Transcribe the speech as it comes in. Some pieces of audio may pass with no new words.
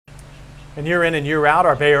And year in and year out,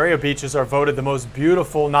 our Bay Area beaches are voted the most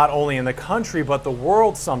beautiful not only in the country but the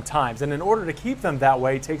world sometimes. And in order to keep them that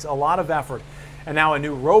way, it takes a lot of effort. And now a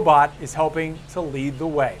new robot is helping to lead the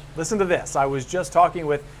way. Listen to this. I was just talking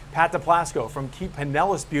with Pat DePlasco from Keep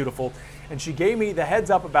Pinellas Beautiful, and she gave me the heads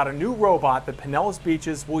up about a new robot that Pinellas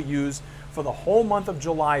beaches will use for the whole month of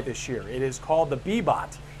July this year. It is called the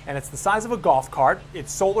Bebot, and it's the size of a golf cart.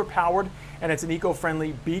 It's solar powered, and it's an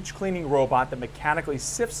eco-friendly beach cleaning robot that mechanically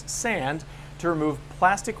sifts sand to remove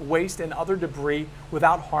plastic waste and other debris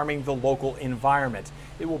without harming the local environment.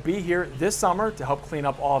 It will be here this summer to help clean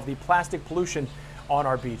up all of the plastic pollution on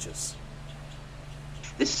our beaches.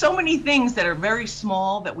 There's so many things that are very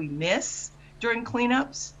small that we miss during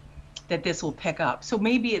cleanups that this will pick up. So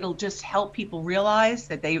maybe it'll just help people realize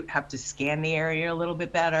that they have to scan the area a little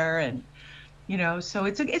bit better, and so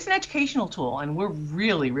it's an educational tool, and we're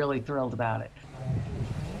really thrilled about it.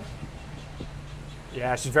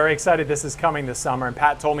 Yeah, she's very excited this is coming this summer, and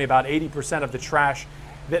Pat told me about 80% of the trash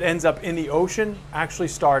that ends up in the ocean actually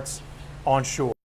starts on shore.